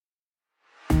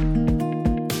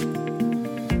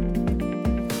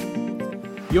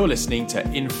You're listening to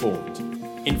Informed,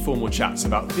 informal chats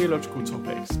about theological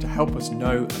topics to help us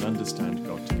know and understand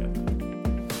God together.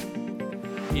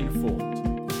 Informed.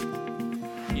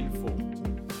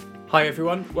 Hi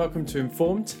everyone, welcome to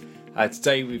Informed.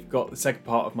 Today we've got the second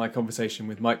part of my conversation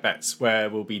with Mike Betts, where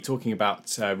we'll be talking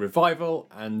about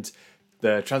revival and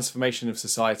the transformation of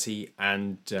society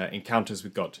and encounters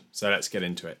with God. So let's get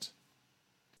into it.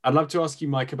 I'd love to ask you,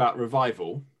 Mike, about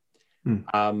revival.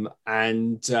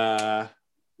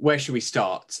 Where should we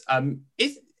start?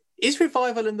 Is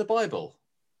revival in the Bible?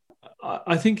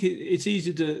 I think it's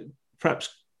easy to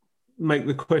perhaps make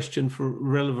the question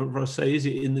relevant for us, say, is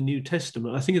it in the New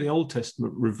Testament? I think in the Old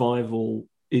Testament, revival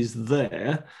is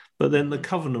there, but then the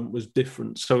covenant was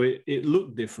different. So it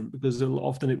looked different because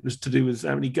often it was to do with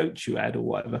how many goats you had or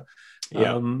whatever.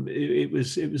 Yeah. It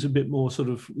was a bit more sort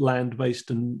of land-based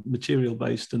and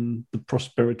material-based, and the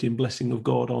prosperity and blessing of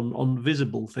God on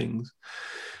visible things.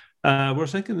 Whereas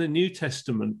I think in the New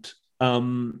Testament,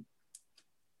 in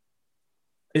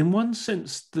one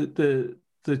sense, the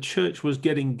church was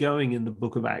getting going in the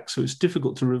book of Acts, so it's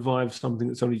difficult to revive something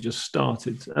that's only just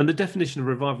started. And the definition of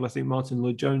revival, I think Martin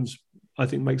Lloyd-Jones,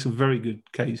 makes a very good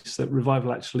case that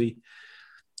revival actually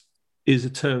is a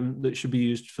term that should be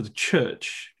used for the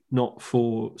church, not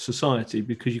for society,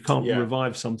 because you can't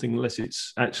revive something unless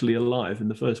it's actually alive in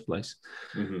the first place.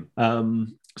 Mm-hmm.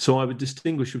 So I would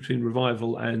distinguish between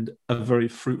revival and a very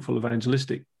fruitful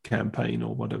evangelistic campaign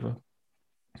or whatever,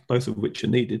 both of which are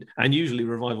needed. And usually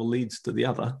revival leads to the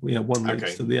other. One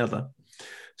leads to the other.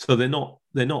 So they're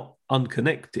not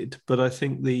unconnected. But I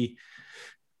think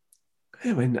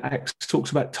when Acts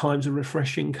talks about times of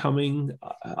refreshing coming,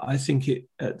 I think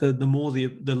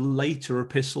the later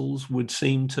epistles would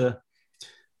seem to,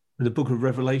 the book of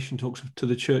Revelation talks to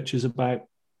the churches about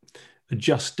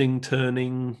adjusting,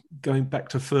 turning, going back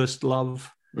to first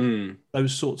love,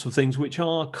 those sorts of things, which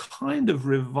are kind of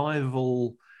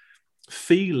revival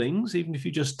feelings, even if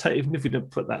you don't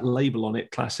put that label on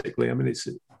it classically. I mean, it's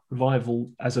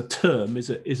revival as a term is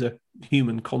a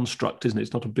human construct, isn't it?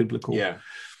 It's not a biblical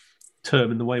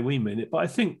term in the way we mean it. But I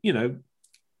think,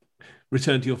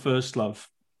 return to your first love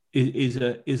is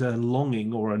a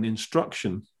longing or an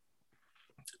instruction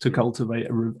to cultivate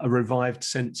a revived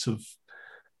sense of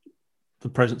the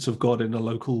presence of God in a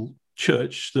local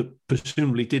church that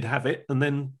presumably did have it and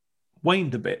then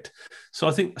waned a bit. So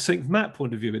I think from that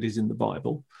point of view, it is in the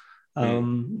Bible.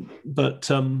 But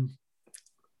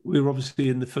we were obviously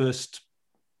in the first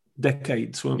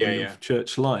decades, weren't we, of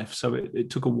church life. So it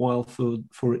took a while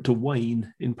for it to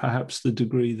wane in perhaps the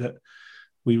degree that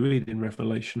we read in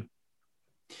Revelation.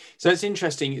 So it's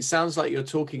interesting. It sounds like you're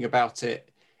talking about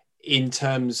it in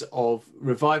terms of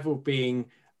revival being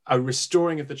a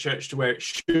restoring of the church to where it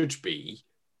should be,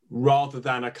 rather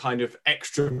than a kind of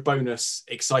extra bonus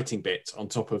exciting bit on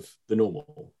top of the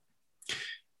normal.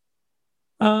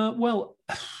 Well,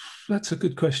 that's a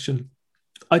good question.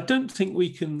 I don't think we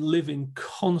can live in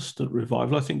constant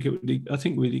revival. I think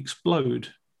we'd explode,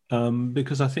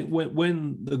 because I think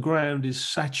when the ground is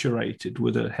saturated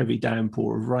with a heavy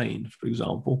downpour of rain, for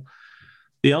example,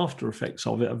 the after effects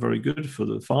of it are very good for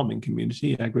the farming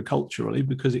community agriculturally,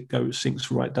 because it sinks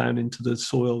right down into the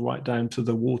soil, right down to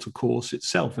the watercourse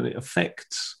itself, and it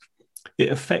affects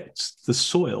the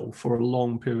soil for a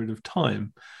long period of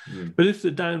time. But if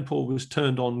the downpour was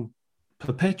turned on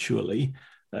perpetually,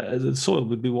 the soil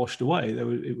would be washed away.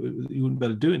 You wouldn't be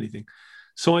able to do anything.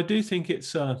 So I do think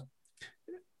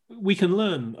we can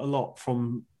learn a lot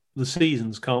from the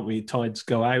seasons, can't we? Tides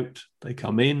go out, they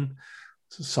come in.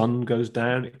 The sun goes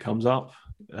down, it comes up,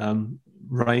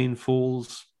 rain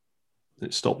falls,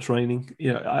 it stops raining.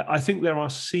 I think there are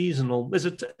seasonal.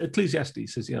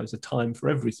 Ecclesiastes says, there's a time for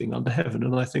everything under heaven,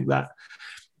 and I think that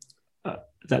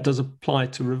does apply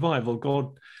to revival.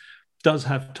 God does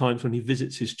have times when He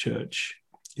visits His church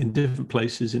in different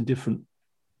places, in different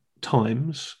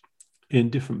times, in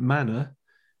different manner,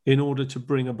 in order to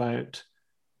bring about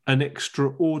an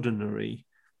extraordinary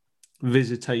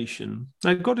visitation.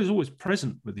 Now, God is always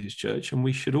present with His church, and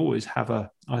we should always have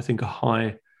a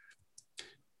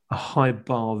high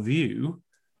bar view.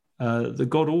 That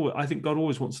God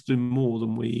always wants to do more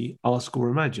than we ask or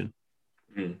imagine.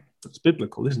 That's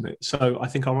biblical, isn't it? So I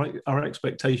think our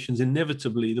expectations,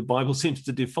 inevitably, the Bible seems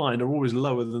to define, are always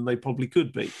lower than they probably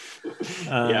could be.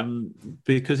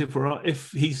 Because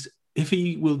if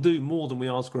He will do more than we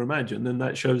ask or imagine, then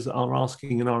that shows that our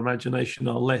asking and our imagination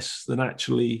are less than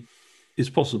actually is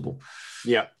possible.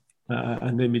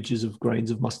 And images of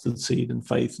grains of mustard seed and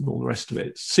faith and all the rest of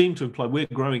it seem to imply we're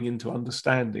growing into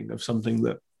understanding of something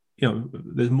that,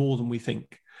 there's more than we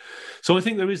think. So I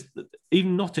think there is,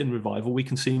 even not in revival, we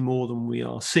can see more than we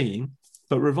are seeing.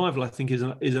 But revival, I think, is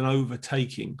an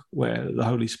overtaking where the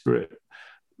Holy Spirit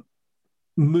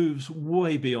moves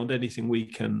way beyond anything we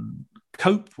can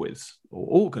cope with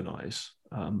or organise.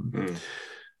 And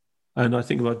I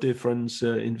think of our dear friends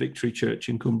in Victory Church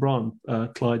in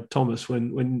Cwmbran, Clyde Thomas,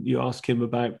 when you ask him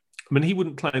about, I mean, he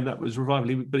wouldn't claim that was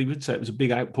revival, but he would say it was a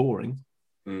big outpouring.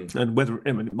 And whether,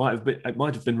 I mean, it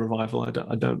might have been revival. I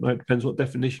don't know. It depends what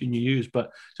definition you use.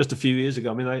 But just a few years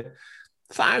ago, I mean,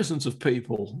 thousands of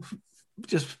people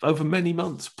just over many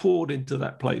months poured into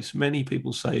that place. Many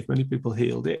people saved, many people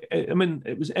healed. I mean,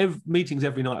 it was meetings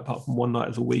every night apart from one night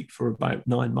of the week for about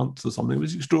 9 months or something. It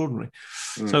was extraordinary.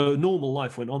 So normal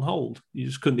life went on hold. You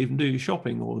just couldn't even do your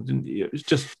shopping,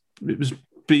 it was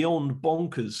beyond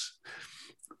bonkers.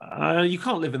 You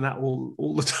can't live in that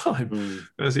all the time,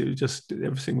 because it was just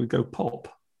everything would go pop.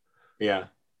 Yeah.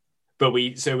 But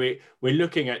we're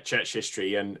looking at church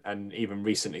history and even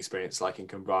recent experience like in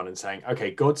Cwmbran and saying, okay,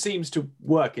 God seems to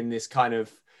work in this kind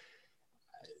of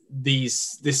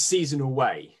this seasonal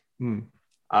way, and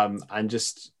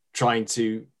just trying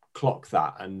to clock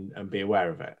that and be aware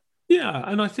of it. Yeah,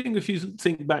 and I think if you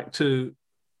think back to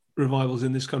revivals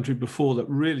in this country before that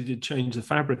really did change the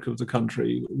fabric of the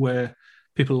country, where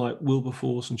people like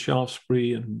Wilberforce and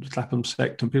Shaftesbury and Clapham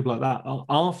Sect and people like that,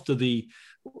 after the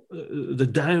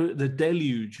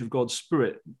deluge of God's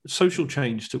Spirit, social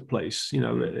change took place. You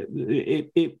know,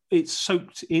 it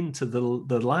soaked into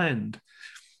the land,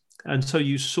 and so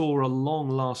you saw a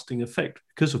long-lasting effect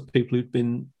because of people who'd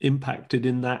been impacted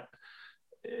in that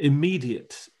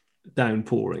immediate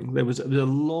downpouring. There was a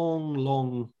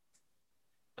long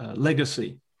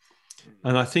legacy.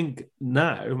 And I think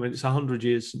now, I mean, it's 100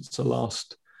 years since the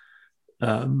last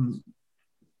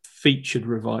featured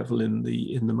revival in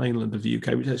the mainland of the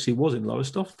UK, which actually was in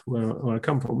Lowestoft, where I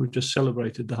come from. We've just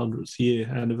celebrated the 100th year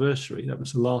anniversary. That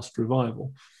was the last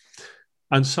revival.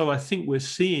 And so I think we're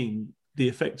seeing the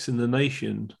effects in the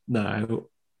nation now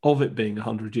of it being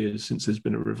 100 years since there's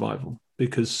been a revival,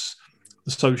 because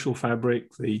the social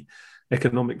fabric, the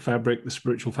economic fabric, the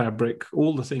spiritual fabric,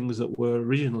 all the things that were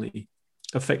originally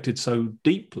affected so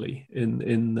deeply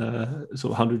in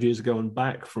sort of 100 years ago and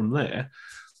back from there,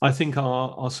 I think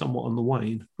are somewhat on the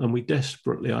wane. And we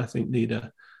desperately, I think, need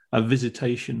a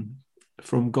visitation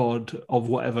from God of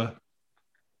whatever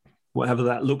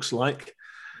that looks like,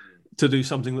 to do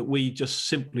something that we just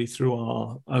simply through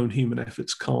our own human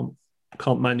efforts can't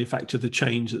manufacture the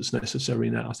change that's necessary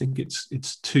now. I think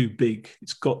it's too big.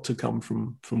 It's got to come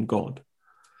from God.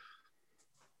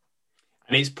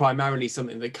 And it's primarily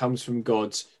something that comes from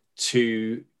God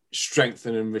to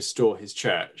strengthen and restore his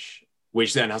church,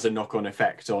 which then has a knock-on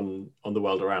effect on the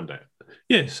world around it.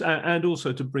 Yes, and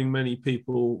also to bring many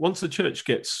people, once the church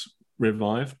gets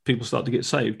revived, people start to get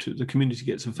saved, the community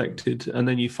gets affected, and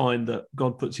then you find that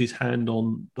God puts his hand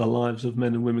on the lives of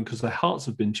men and women because their hearts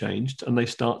have been changed, and they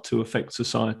start to affect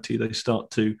society. They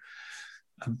start to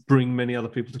bring many other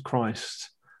people to Christ.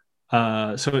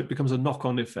 So it becomes a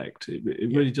knock-on effect.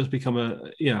 It really does become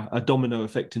a domino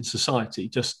effect in society.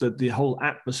 Just that the whole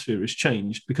atmosphere is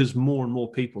changed because more and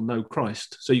more people know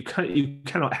Christ. So you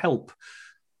cannot help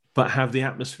but have the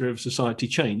atmosphere of society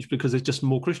change because there's just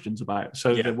more Christians about.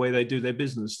 So the way they do their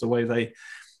business, the way they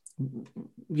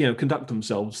conduct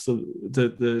themselves,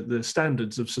 the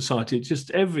standards of society, it's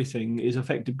just everything is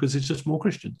affected because it's just more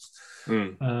Christians.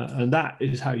 And that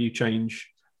is how you change.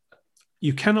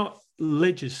 You cannot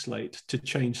legislate to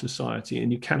change society,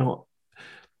 and you cannot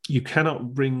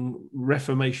bring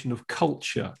reformation of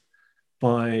culture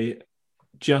by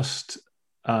just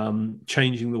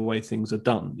changing the way things are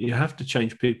done. You have to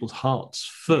change people's hearts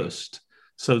first,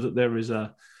 so that there is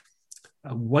a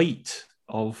weight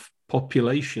of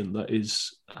population that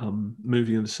is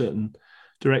moving in a certain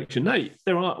direction. Now,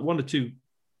 there are one or two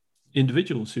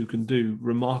individuals who can do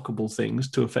remarkable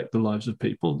things to affect the lives of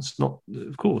people. It's not,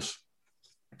 of course,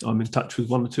 I'm in touch with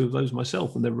one or two of those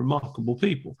myself, and they're remarkable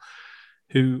people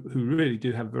who really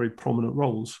do have very prominent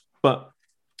roles. But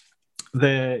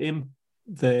their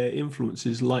influence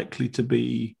is likely to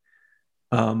be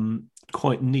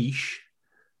quite niche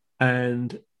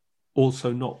and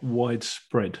also not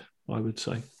widespread, I would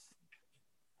say. And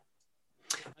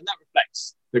that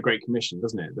reflects the Great Commission,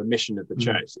 doesn't it? The mission of the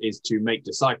church is to make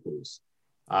disciples,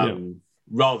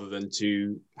 rather than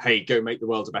to, hey, go make the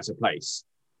world a better place.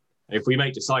 If we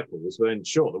make disciples, well, then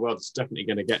sure, the world's definitely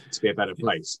going to get to be a better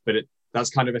place. But that's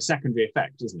kind of a secondary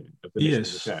effect, isn't it, of the mission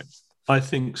of the church? I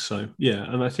think so, yeah.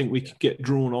 And I think we could get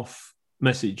drawn off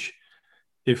message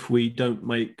if we don't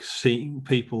make seeing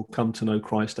people come to know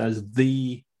Christ as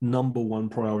the number one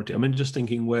priority. I mean, just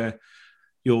thinking where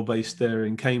you're based there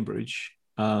in Cambridge,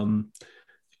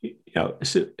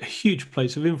 it's a huge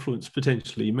place of influence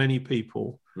potentially. Many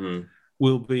people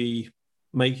will be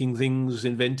making things,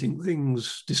 inventing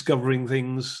things, discovering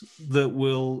things that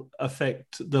will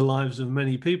affect the lives of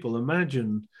many people.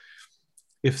 Imagine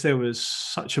if there was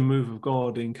such a move of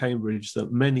God in Cambridge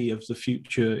that many of the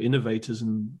future innovators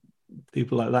and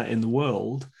people like that in the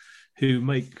world who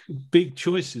make big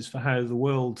choices for how the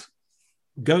world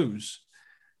goes,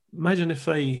 imagine if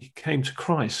they came to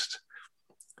Christ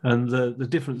and the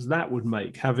difference that would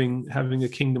make, having a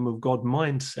kingdom of God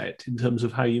mindset in terms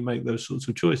of how you make those sorts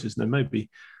of choices. And there may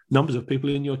be numbers of people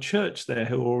in your church there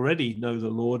who already know the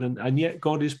Lord, and yet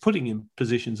God is putting in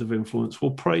positions of influence.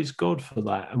 Well, praise God for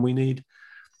that. And we need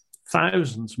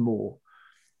thousands more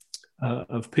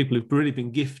of people who've really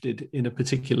been gifted in a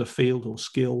particular field or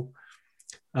skill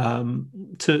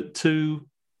to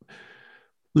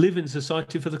live in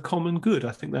society for the common good.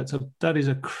 I think that is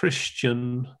a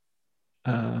Christian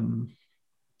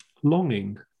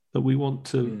longing, that we want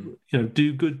to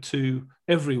do good to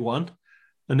everyone,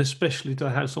 and especially to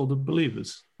the household of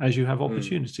believers as you have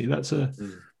opportunity. That's a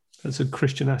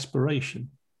Christian aspiration.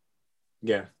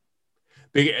 Yeah.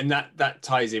 And that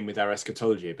ties in with our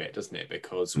eschatology a bit, doesn't it?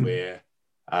 Because we're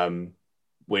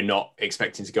not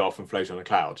expecting to go off and float on a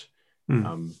cloud.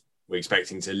 We're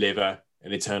expecting to live an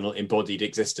eternal embodied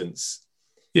existence.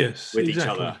 Yes, with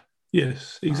exactly. each other.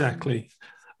 Yes, exactly.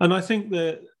 And I think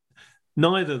that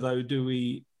neither, though, do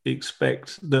we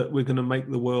expect that we're going to make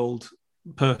the world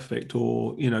perfect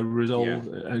or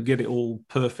resolve get it all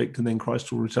perfect and then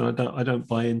Christ will return. I don't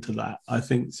buy into that. I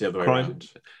think it's the other way around.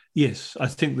 Yes, I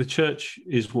think the church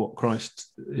is what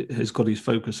Christ has got his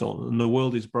focus on, and the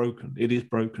world is broken. It is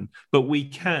broken, but we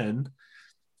can,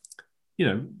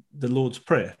 the Lord's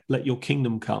Prayer, let your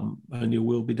kingdom come and your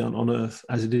will be done on earth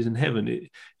as it is in heaven.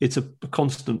 It's a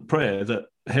constant prayer that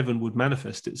heaven would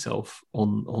manifest itself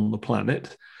on the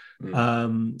planet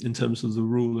in terms of the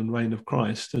rule and reign of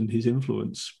Christ and his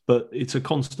influence. But it's a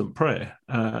constant prayer,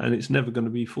 and it's never going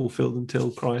to be fulfilled until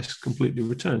Christ completely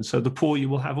returns. So the poor you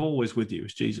will have always with you,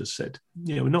 as Jesus said.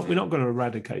 We're not going to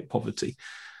eradicate poverty,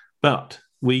 but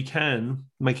we can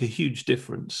make a huge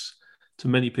difference to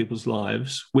many people's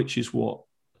lives, which is what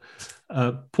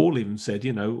Paul even said,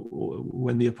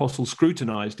 when the apostles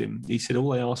scrutinized him, he said,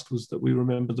 all they asked was that we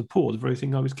remember the poor, the very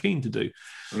thing I was keen to do.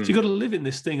 So you've got to live in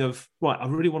this thing of, right, I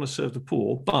really want to serve the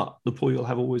poor, but the poor you'll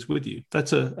have always with you.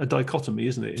 That's a dichotomy,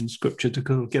 isn't it, in Scripture to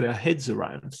kind of get our heads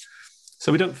around.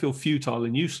 So we don't feel futile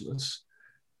and useless,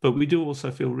 but we do also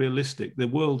feel realistic. The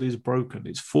world is broken,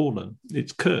 it's fallen,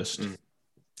 it's cursed.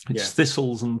 It's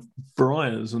thistles and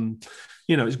briars and,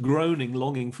 it's groaning,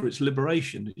 longing for its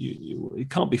liberation. It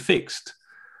can't be fixed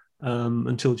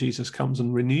until Jesus comes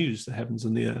and renews the heavens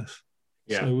and the earth.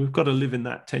 Yeah. So we've got to live in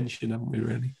that tension, haven't we,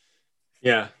 really?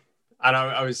 Yeah. And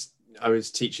I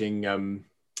was teaching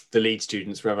the lead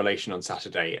students Revelation on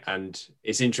Saturday, and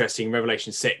it's interesting,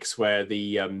 Revelation 6, where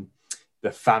the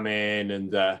famine and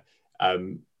the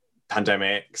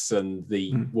pandemics and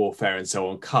the warfare and so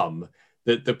on come,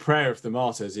 that the prayer of the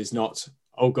martyrs is not,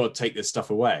 oh God, take this stuff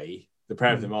away. The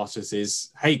prayer of the martyrs is,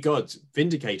 hey God,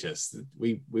 vindicate us.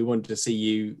 We want to see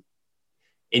you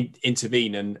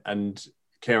intervene and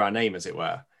clear our name, as it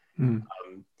were. And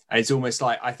it's almost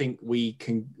like, I think we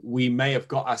may have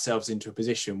got ourselves into a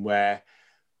position where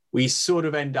we sort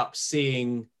of end up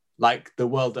seeing like the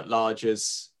world at large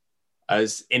as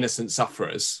innocent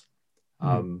sufferers,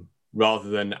 rather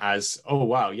than as, oh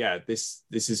wow, yeah, this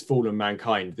is fallen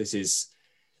mankind. This is,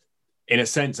 in a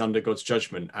sense, under God's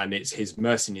judgment, and it's his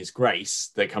mercy and his grace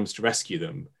that comes to rescue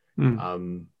them.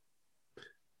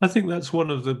 I think that's one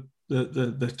of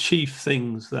the chief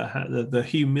things that the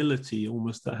humility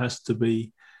almost that has to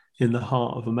be in the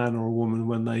heart of a man or a woman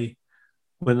when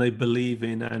they believe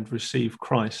in and receive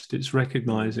Christ. It's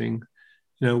recognizing,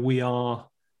 we are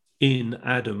in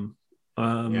Adam.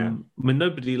 I mean,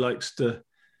 nobody likes to.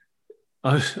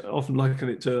 I often liken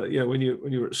it to, when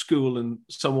you're at school and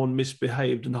someone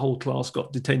misbehaved and the whole class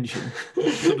got detention.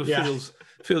 It sort of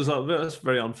feels like that's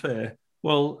very unfair.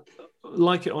 Well,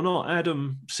 like it or not,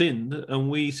 Adam sinned, and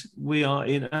we are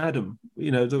in Adam. We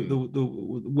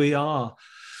are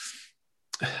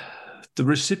the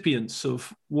recipients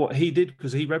of what he did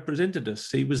because he represented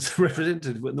us. He was the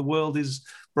representative when the world is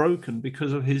broken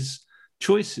because of his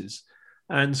choices.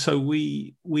 And so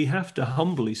we have to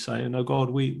humbly say, "No, God,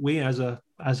 we as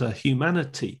a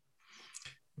humanity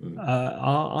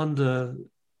are under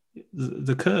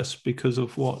the curse because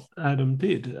of what Adam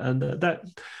did," and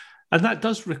that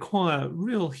does require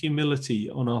real humility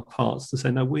on our parts to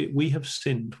say, "No, we have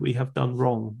sinned, we have done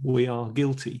wrong, we are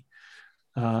guilty.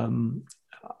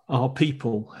 Our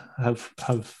people have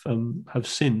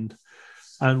sinned."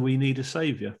 and we need a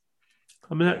saviour.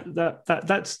 I mean,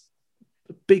 that's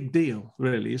a big deal,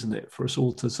 really, isn't it, for us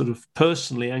all to sort of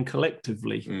personally and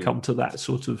collectively come to that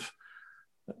sort of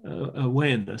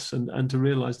awareness and to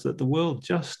realise that the world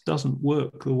just doesn't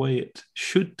work the way it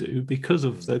should do because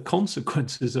of the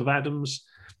consequences of Adam's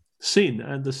sin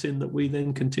and the sin that we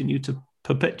then continue to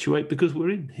perpetuate because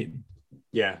we're in him.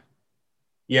 Yeah,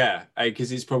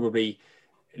 because it's probably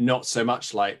not so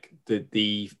much like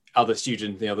the other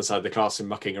student on the other side of the classroom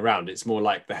mucking around. It's more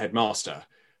like the headmaster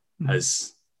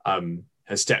has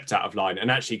stepped out of line and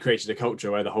actually created a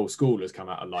culture where the whole school has come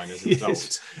out of line as a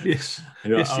result. Yes,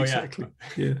 exactly.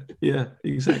 Yeah,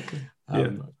 exactly.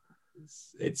 I'm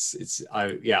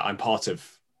part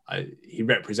of. He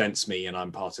represents me, and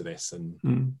I'm part of this, and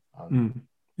and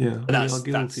that's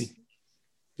guilty.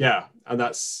 And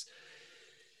that's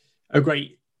a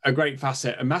great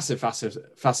facet, a massive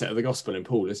facet of the gospel in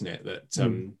Paul, isn't it? That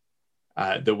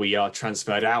that we are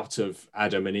transferred out of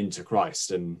Adam and into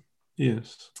Christ, and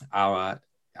yes, our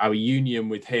union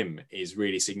with him is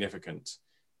really significant.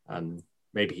 And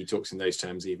maybe he talks in those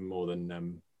terms even more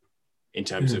than in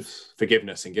terms of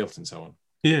forgiveness and guilt and so on.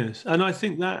 Yes, and I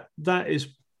think that is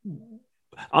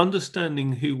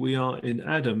understanding who we are in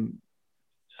Adam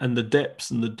and the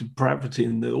depths and the depravity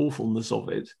and the awfulness of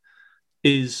it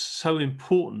is so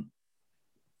important,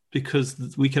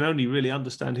 because we can only really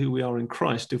understand who we are in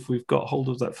Christ if we've got hold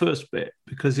of that first bit,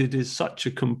 because it is such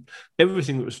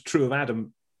everything that was true of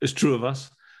Adam is true of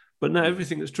us, but now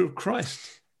everything that's true of Christ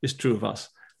is true of us.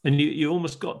 And you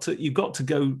almost got to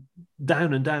go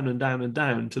down and down and down and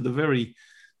down to the very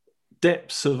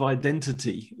depths of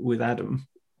identity with Adam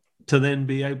to then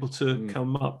be able to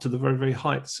come up to the very, very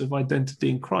heights of identity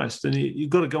in Christ. And you've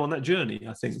got to go on that journey,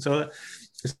 I think. So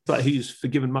it's like he's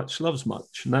forgiven much, loves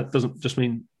much. And that doesn't just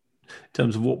mean in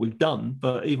terms of what we've done,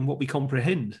 but even what we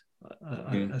comprehend.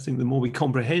 I think the more we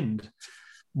comprehend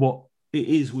what it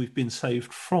is we've been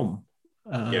saved from,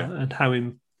 and how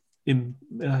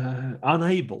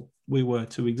unable we were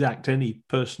to exact any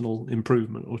personal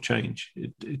improvement or change.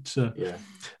 It's a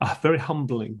very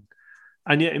humbling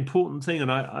and yet important thing.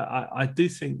 And I do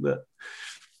think that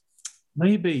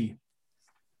maybe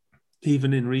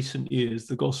even in recent years,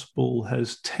 the gospel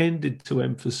has tended to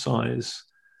emphasize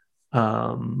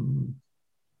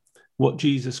what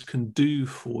Jesus can do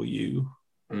for you,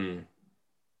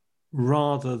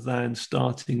 rather than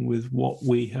starting with what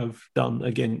we have done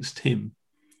against him.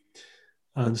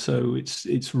 And so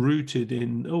it's rooted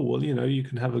in, you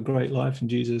can have a great life and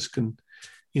Jesus can,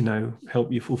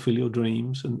 help you fulfill your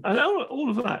dreams and all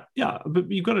of that. Yeah, but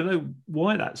you've got to know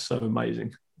why that's so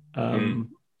amazing. And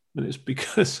it's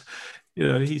because,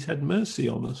 he's had mercy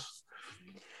on us.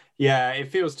 Yeah,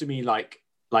 it feels to me like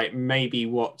maybe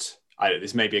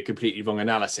this may be a completely wrong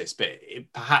analysis, but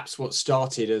perhaps what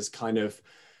started as kind of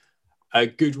a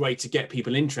good way to get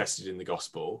people interested in the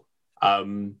gospel,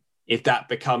 if that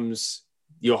becomes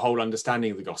your whole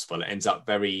understanding of the gospel, it ends up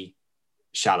very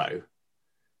shallow.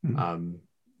 I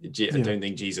don't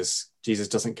think Jesus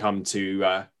doesn't come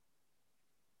to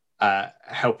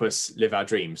help us live our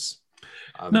dreams.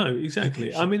 No,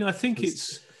 exactly. I mean, I think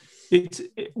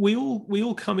we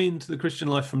all come into the Christian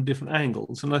life from different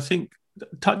angles, and I think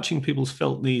touching people's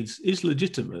felt needs is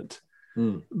legitimate,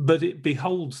 but it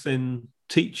beholds then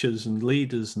teachers and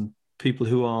leaders and people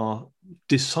who are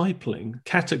discipling,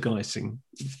 catechizing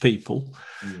people.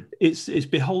 It's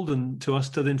beholden to us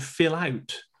to then fill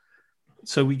out.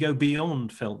 So we go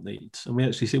beyond felt needs and we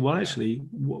actually say, well, actually,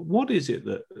 what is it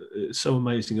that is so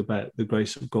amazing about the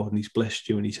grace of God? And he's blessed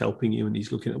you and he's helping you and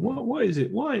he's looking at what is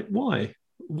it? Why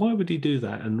would he do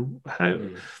that? And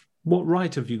what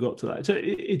right have you got to that? So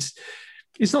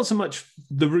it's not so much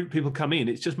the route people come in,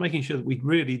 it's just making sure that we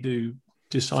really do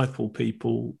disciple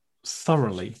people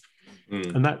thoroughly.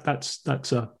 And that's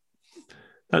the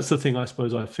thing I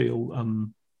suppose I feel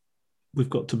we've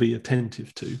got to be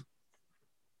attentive to.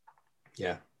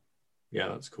 Yeah,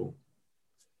 that's cool.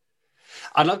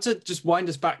 I'd love to just wind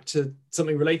us back to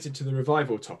something related to the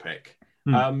revival topic.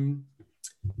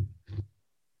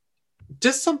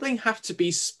 Does something have to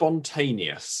be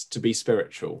spontaneous to be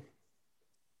spiritual?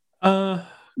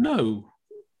 No,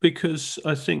 because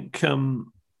I think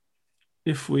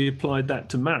if we applied that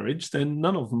to marriage, then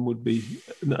none of them would be.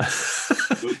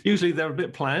 Usually they're a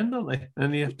bit planned, aren't they?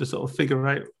 And you have to sort of figure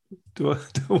out, do I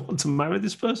want to marry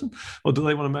this person, or do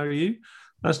they want to marry you?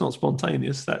 That's not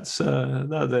spontaneous. That's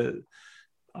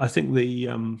I think the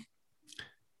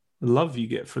love you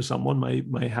get for someone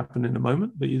may happen in a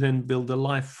moment, but you then build a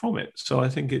life from it. So I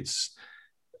think it's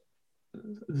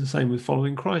the same with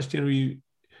following Christ.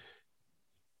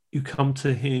 you come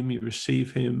to him, you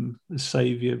receive him as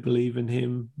Savior, believe in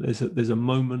him. There's a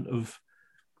moment of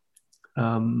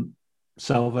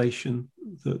salvation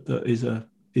that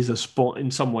is a spot. In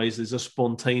some ways, there's a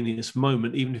spontaneous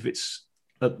moment, even if it's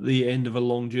at the end of a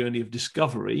long journey of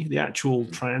discovery. The actual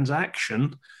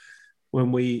transaction,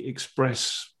 when we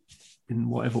express in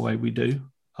whatever way we do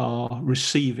our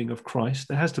receiving of Christ,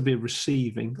 there has to be a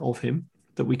receiving of him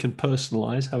that we can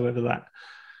personalize, however that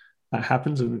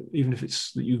happens. And even if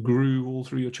it's that you grew all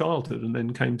through your childhood and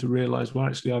then came to realize, well,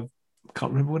 actually, I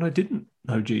can't remember when I didn't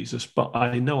know Jesus, but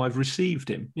I know I've received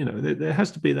him. There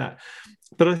has to be that.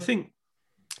 But I think,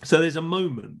 so there's a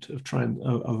moment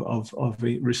of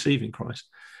receiving Christ.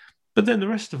 But then the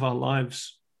rest of our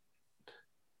lives,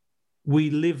 we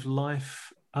live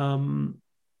life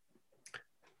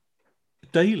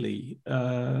daily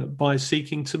by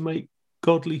seeking to make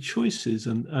godly choices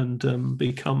and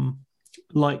become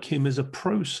like him as a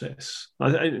process.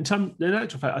 In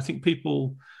actual fact, I think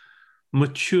people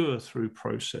mature through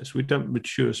process. We don't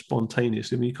mature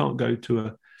spontaneously. I mean, you can't go to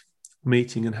a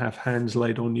meeting and have hands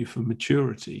laid on you for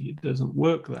maturity. It doesn't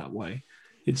work that way.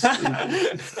 It's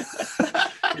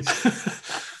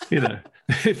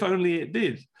if only it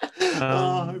did.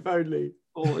 If only.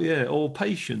 Or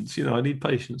patience. I need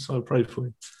patience, so I pray for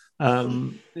you.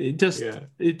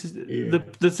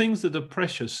 The things that are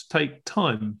precious take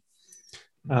time.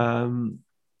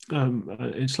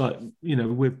 It's like,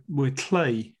 we're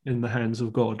clay in the hands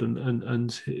of God,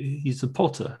 and he's the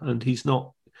potter, and he's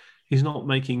not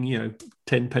making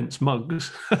 10 pence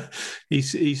mugs.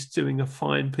 he's doing a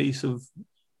fine piece of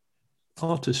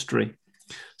artistry.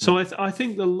 So I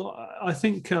think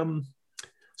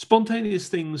spontaneous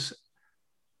things,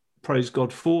 praise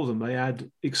God for them. They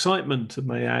add excitement, and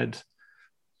they add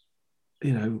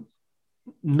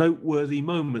noteworthy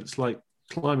moments, like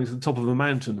climbing to the top of a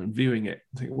mountain and viewing it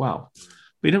and think, wow.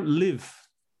 But you don't live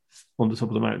on the top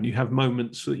of the mountain. You have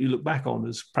moments that you look back on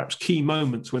as perhaps key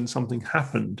moments when something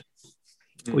happened,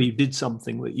 or you did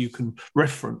something that you can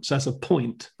reference as a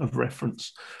point of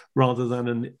reference, rather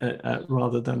than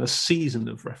a season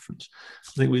of reference.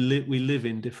 I think we live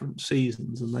in different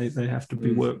seasons, and they have to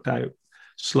be worked out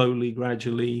slowly,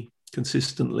 gradually,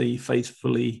 consistently,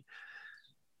 faithfully.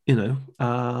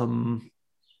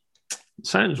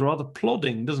 Sounds rather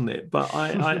plodding, doesn't it? But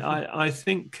I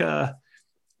think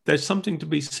there's something to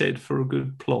be said for a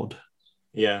good plod.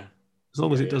 Yeah. As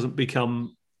long as it doesn't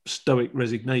become stoic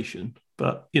resignation,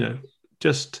 but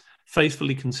just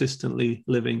faithfully, consistently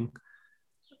living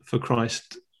for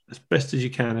Christ as best as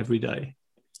you can every day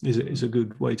is a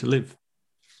good way to live.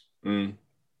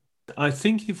 I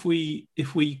think if we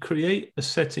create a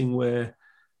setting where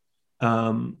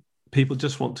people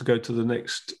just want to go to the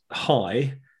next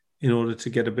high in order to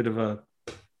get a bit of a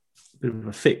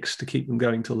fix to keep them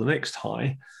going till the next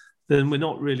high, then we're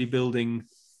not really building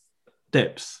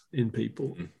depth in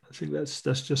people. I think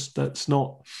that's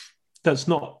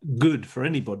not good for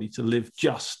anybody to live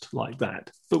just like that.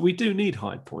 But we do need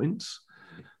high points.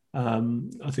 I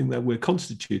think that we're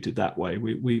constituted that way.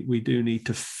 We do need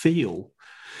to feel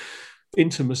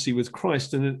intimacy with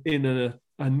Christ in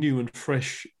a new and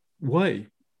fresh way,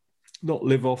 not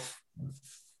live off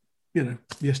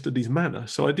yesterday's manna.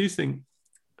 So I do think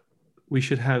we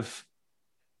should have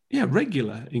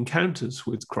regular encounters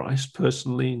with Christ,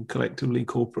 personally and collectively,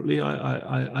 corporately.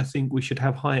 I think we should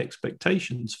have high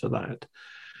expectations for that.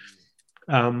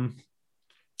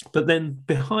 But then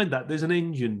behind that, there's an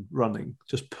engine running,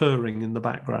 just purring in the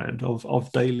background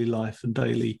of daily life and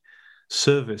daily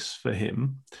service for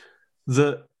him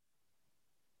that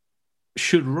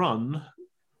should run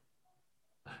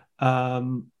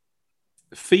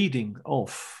feeding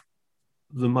off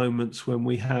the moments when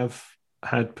we have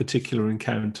had particular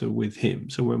encounter with him.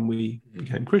 So when we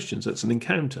became Christians, that's an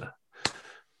encounter.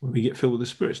 When we get filled with the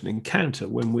Spirit, it's an encounter.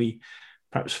 When we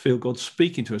perhaps feel God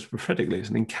speaking to us prophetically, it's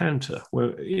an encounter.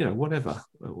 Where whatever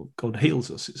God heals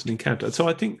us, it's an encounter. So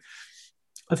I think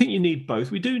you need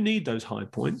both. We do need those high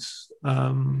points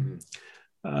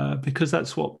because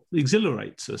that's what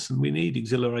exhilarates us, and we need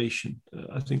exhilaration.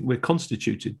 I think we're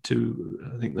constituted to.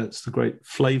 I think that's the great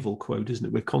Flavel quote, isn't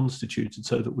it? We're constituted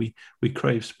so that we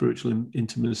crave spiritual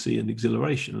intimacy and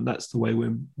exhilaration, and that's the way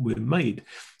we're made.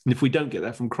 And if we don't get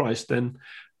that from Christ, then,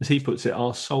 as he puts it,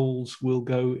 our souls will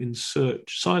go in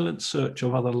silent search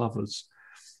of other lovers.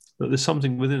 But there's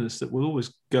something within us that will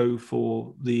always go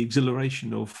for the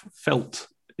exhilaration of felt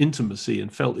intimacy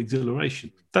and felt exhilaration.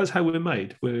 That's how we're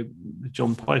made. We're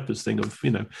John Piper's thing of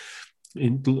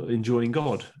enjoying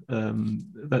God.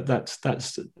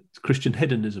 That's Christian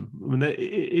hedonism. I mean,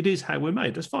 it is how we're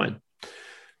made. That's fine,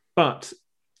 but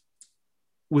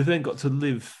we've then got to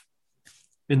live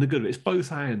in the good. It's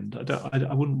both and.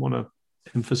 I wouldn't want to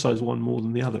emphasize one more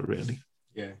than the other, really.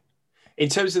 Yeah. In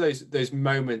terms of those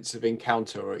moments of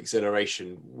encounter or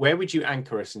exhilaration, where would you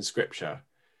anchor us in Scripture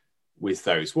with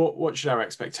those? What should our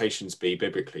expectations be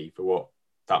biblically for what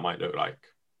that might look like?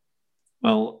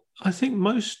 Well, I think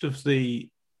most of the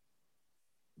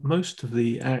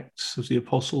Acts of the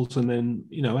Apostles, and then,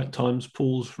 at times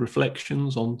Paul's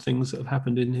reflections on things that have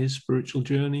happened in his spiritual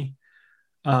journey,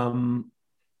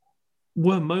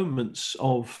 were moments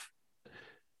of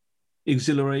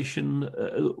exhilaration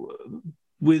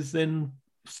with then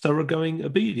thoroughgoing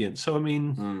obedience. So,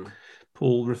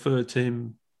 Paul referred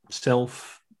to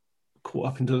himself caught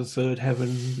up into the third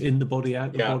heaven, in the body,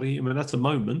 out the body. That's a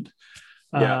moment.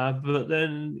 But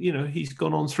then, he's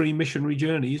gone on 3 missionary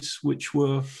journeys, which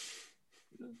were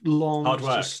long,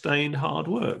 sustained, hard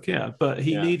work. Yeah. But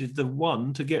he needed the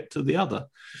one to get to the other.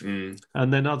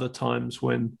 And then other times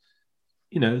when,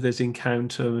 there's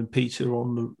encounter, and Peter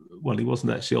he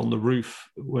wasn't actually on the roof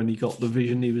when he got the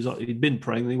vision. He'd been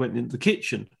praying, and he went into the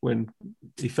kitchen when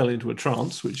he fell into a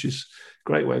trance, which is a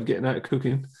great way of getting out of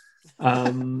cooking. So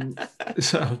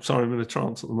I'm sorry, I'm in a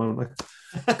trance at the moment.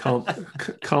 I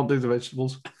can't do the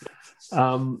vegetables.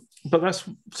 But that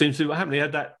seems to be what happened. He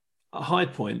had that high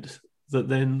point that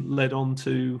then led on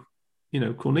to,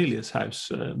 Cornelius' house.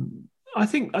 I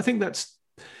think that's.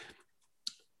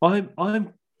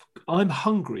 I'm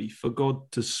hungry for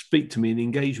God to speak to me and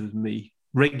engage with me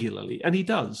regularly, and He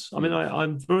does.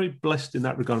 I'm very blessed in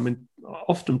that regard.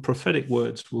 Often prophetic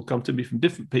words will come to me from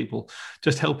different people,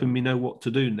 just helping me know what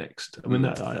to do next.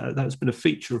 That's been a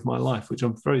feature of my life, which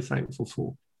I'm very thankful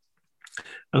for.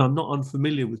 And I'm not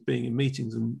unfamiliar with being in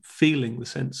meetings and feeling the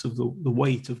sense of the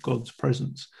weight of God's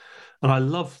presence, and I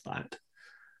love that.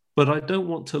 But I don't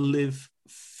want to live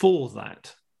for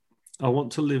that. I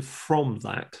want to live from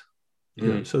that.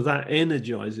 So that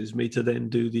energizes me to then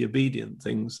do the obedient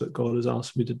things that God has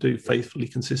asked me to do faithfully,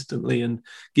 consistently, and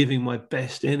giving my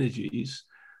best energies,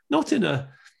 not in a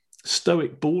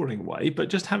stoic, boring way, but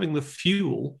just having the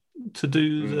fuel to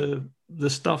do the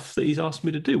stuff that He's asked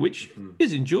me to do, which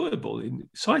is enjoyable and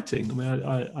exciting.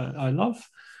 I love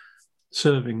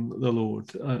serving the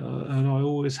Lord, and I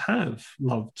always have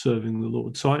loved serving the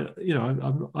Lord. So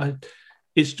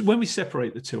it's when we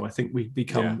separate the two, I think we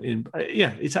become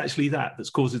it's actually that's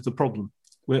causes the problem.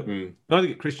 I either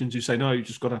get Christians who say, no, you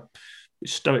just got to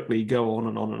stoically go on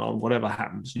and on and on, whatever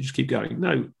happens, you just keep going.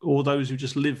 No, or those who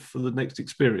just live for the next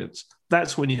experience.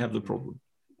 That's when you have the problem.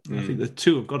 I think the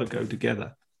two have got to go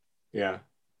together. Yeah.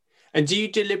 And do you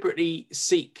deliberately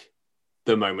seek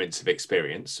the moments of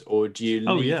experience, or do you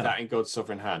leave that in God's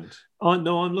sovereign hand? I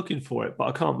know I'm looking for it, but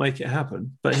I can't make it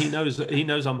happen. But He knows that He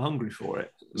knows I'm hungry for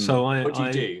it. So what do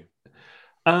you do?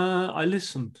 I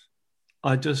listen.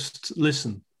 I just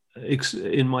listen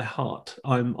in my heart.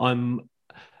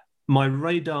 My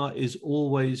radar is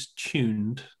always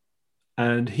tuned,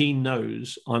 and He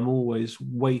knows I'm always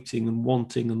waiting and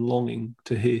wanting and longing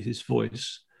to hear His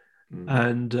voice.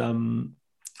 And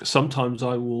sometimes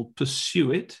I will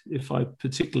pursue it. If I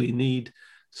particularly need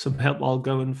some help, I'll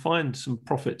go and find some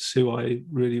prophets who I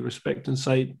really respect and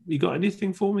say, you got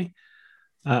anything for me?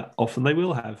 Often they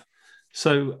will have.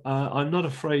 So I'm not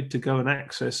afraid to go and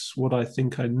access what I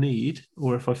think I need,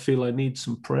 or if I feel I need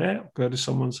some prayer, I'll go to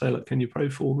someone and say, look, can you pray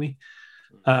for me?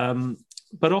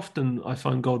 But often I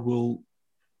find God will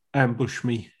ambush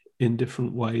me in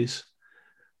different ways.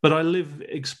 But I live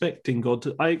expecting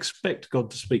I expect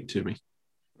God to speak to me.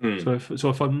 So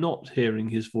if I'm not hearing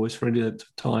His voice for any length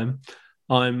of time,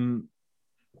 I'm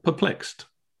perplexed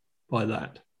by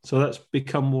that. So that's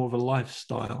become more of a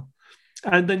lifestyle.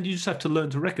 And then you just have to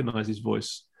learn to recognize His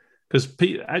voice, because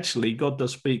actually God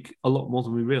does speak a lot more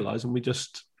than we realize. And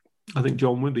I think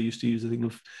John Wimber used to use the thing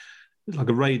of like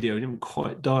a radio. He haven't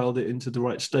quite dialed it into the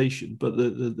right station, but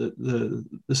the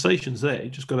station's there. You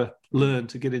just got to learn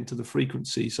to get into the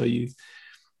frequency so you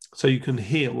can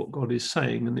hear what God is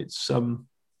saying. And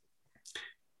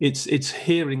it's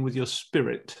hearing with your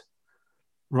spirit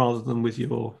rather than with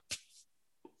your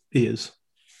ears.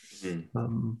 And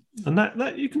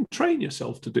that you can train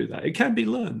yourself to do that. It can be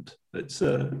learned. It's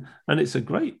a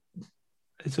great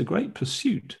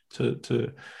pursuit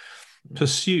to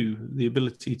pursue the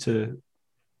ability to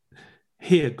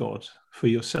hear God for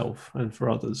yourself and for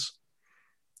others.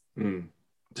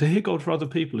 To hear God for other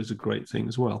people is a great thing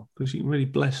as well, because you can really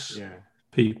bless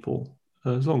people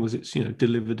as long as it's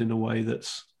delivered in a way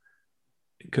that's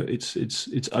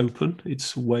it's open,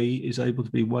 its way is able to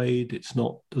be weighed, it's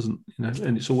not doesn't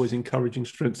and it's always encouraging,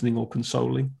 strengthening, or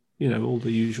consoling, all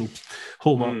the usual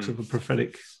hallmarks of a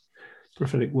prophetic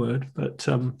prophetic word. But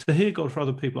to hear God for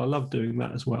other people, I love doing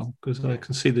that as well, because I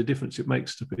can see the difference it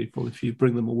makes to people if you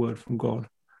bring them a word from God.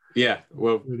 Yeah,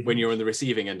 well, Really when helps. you're on the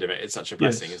receiving end of it, it's such a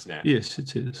blessing, Yes. isn't it? Yes,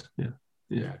 it is.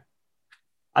 Yeah.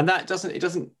 And that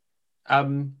doesn't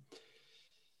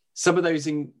some of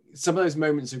those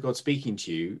moments of God speaking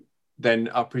to you then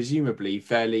are presumably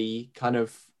fairly kind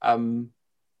of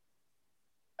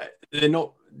they're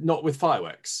not with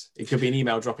fireworks. It could be an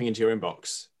email dropping into your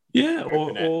inbox. Yeah,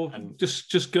 or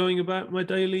just going about my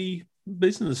daily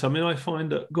business. I mean, I find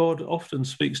that God often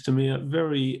speaks to me at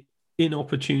very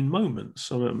inopportune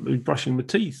moments. I mean, brushing my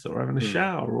teeth, or having a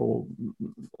shower, or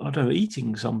I don't know,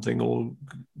 eating something, or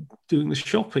doing the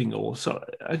shopping, or so.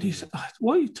 And you say,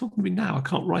 "Why are you talking to me now? I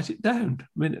can't write it down." I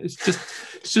mean, it's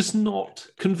just not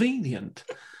convenient.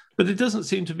 But it doesn't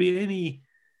seem to be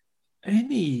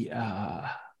any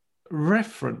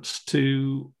reference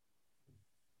to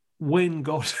when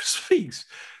God speaks.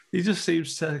 He just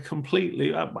seems to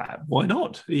completely, why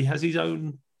not? He has his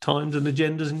own times and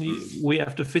agendas, and we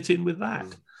have to fit in with that.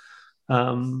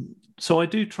 So I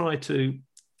do try to,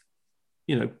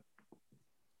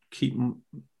 keep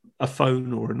a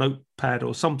phone or a notepad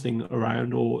or something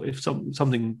around, or if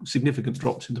something significant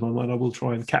drops into my mind, I will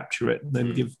try and capture it and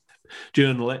then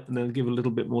journal it, and then give a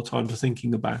little bit more time to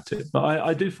thinking about it. But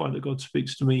I do find that God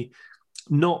speaks to me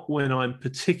not when I'm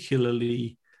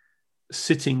particularly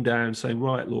sitting down saying,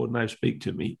 right, Lord, now speak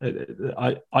to me.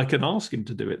 I can ask him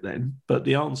to do it then, but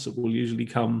the answer will usually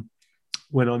come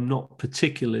when I'm not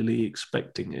particularly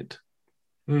expecting it.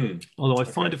 Although I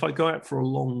find if I go out for a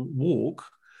long walk,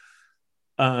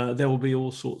 there will be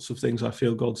all sorts of things I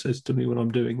feel God says to me when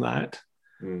I'm doing that.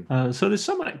 So there's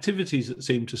some activities that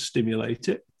seem to stimulate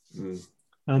it,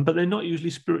 but they're not usually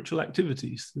spiritual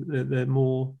activities. They're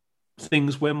more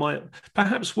things where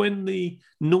perhaps when the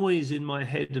noise in my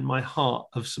head and my heart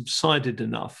have subsided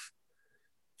enough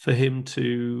for his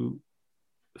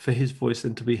voice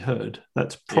then to be heard.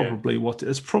 That's probably what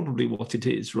it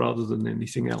is, rather than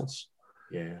anything else.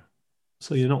 Yeah.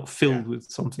 So you're not filled with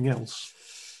something else.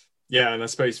 Yeah, and I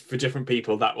suppose for different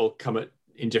people that will come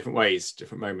in different ways,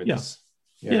 different moments.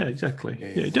 Yeah, exactly.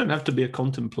 Yeah, you don't have to be a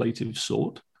contemplative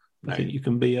sort. I think you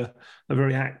can be a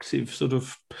very active sort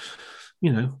of,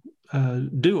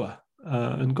 doer,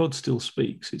 and God still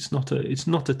speaks. It's not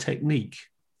a technique.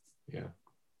 Yeah.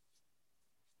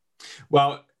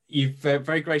 Well, you've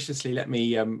very graciously let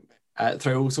me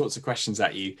throw all sorts of questions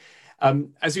at you.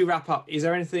 As we wrap up, is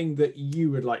there anything that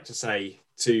you would like to say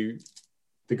to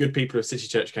the good people of City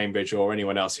Church Cambridge, or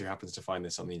anyone else who happens to find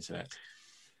this on the internet?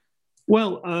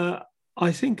 Well,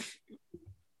 I think,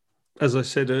 as I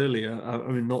said earlier,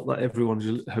 I mean, not that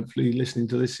everyone hopefully listening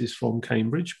to this is from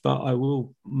Cambridge, but I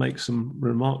will make some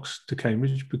remarks to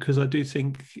Cambridge, because I do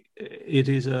think it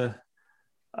is a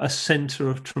centre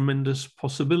of tremendous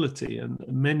possibility, and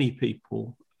many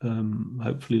people,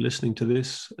 hopefully listening to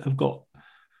this, have got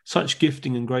such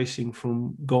gifting and gracing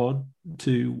from God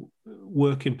to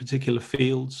work in particular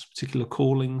fields, particular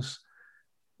callings.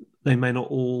 They may not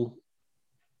all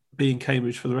be in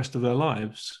Cambridge for the rest of their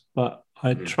lives, but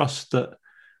I trust that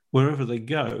wherever they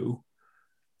go,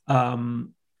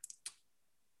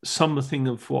 something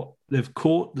of what they've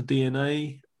caught, the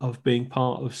DNA of being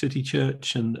part of City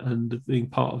Church and being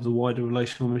part of the wider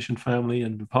Relational Mission family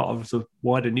and part of the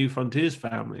wider New Frontiers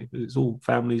family, because it's all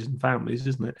families and families,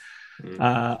 isn't it?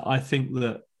 I think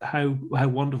that how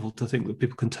wonderful to think that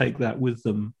people can take that with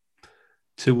them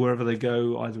to wherever they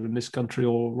go, either in this country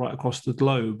or right across the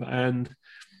globe, and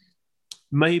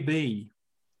maybe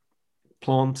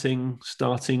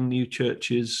starting new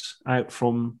churches out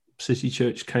from City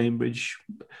Church Cambridge,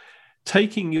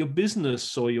 taking your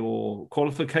business or your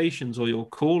qualifications or your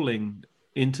calling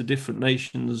into different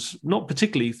nations, not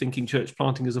particularly thinking church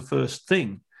planting is a first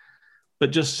thing,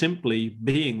 but just simply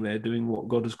being there, doing what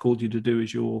God has called you to do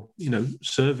as you're,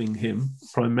 serving him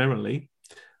primarily.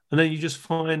 And then you just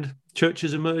find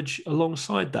churches emerge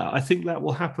alongside that. I think that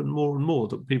will happen more and more,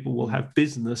 that people will have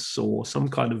business or some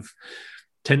kind of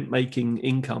tent-making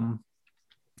income,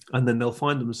 and then they'll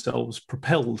find themselves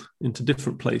propelled into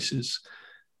different places.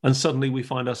 And suddenly we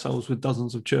find ourselves with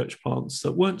dozens of church plants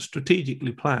that weren't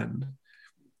strategically planned,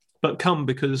 but come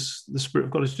because the Spirit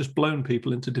of God has just blown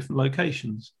people into different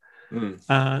locations.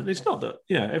 And it's not that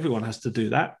everyone has to do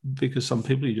that, because some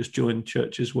people, you just join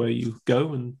churches where you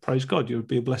go and praise God, you would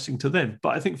be a blessing to them.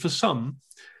 But I think for some,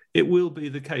 it will be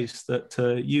the case that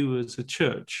you as a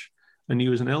church and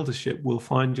you as an eldership will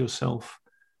find yourself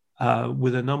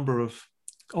with a number of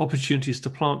opportunities to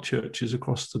plant churches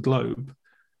across the globe,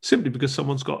 simply because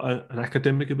someone's got an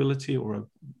academic ability or a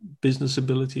business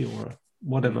ability or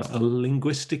a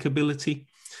linguistic ability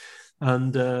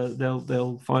and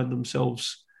they'll find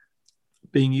themselves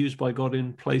being used by God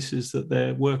in places that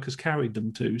their work has carried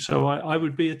them to. So I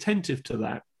would be attentive to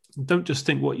that. Don't just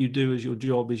think what you do as your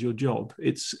job is your job.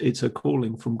 It's a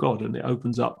calling from God, and it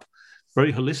opens up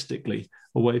very holistically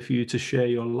a way for you to share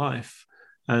your life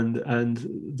and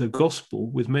the gospel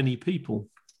with many people,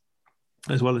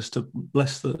 as well as to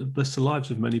bless the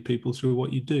lives of many people through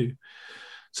what you do.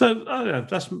 So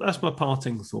that's my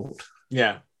parting thought.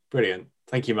 Yeah, brilliant.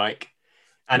 Thank you, Mike.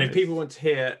 And if people want to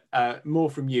hear more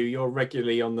from you, you're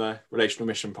regularly on the Relational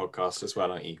Mission podcast as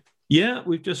well, aren't you? Yeah,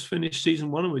 we've just finished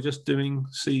season 1 and we're just doing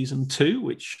season 2,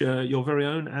 which your very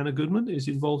own Anna Goodman is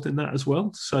involved in that as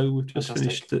well. So we've just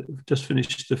finished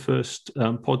the first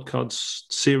podcast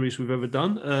series we've ever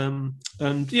done.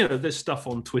 And there's stuff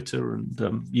on Twitter and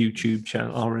YouTube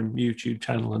channel, RM YouTube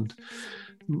channel, and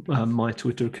my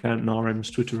Twitter account and RM's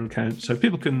Twitter account. So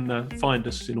people can find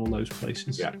us in all those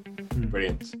places. Yeah,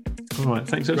 brilliant. All right,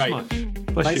 thanks so much.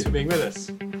 Thanks for being with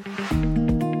us.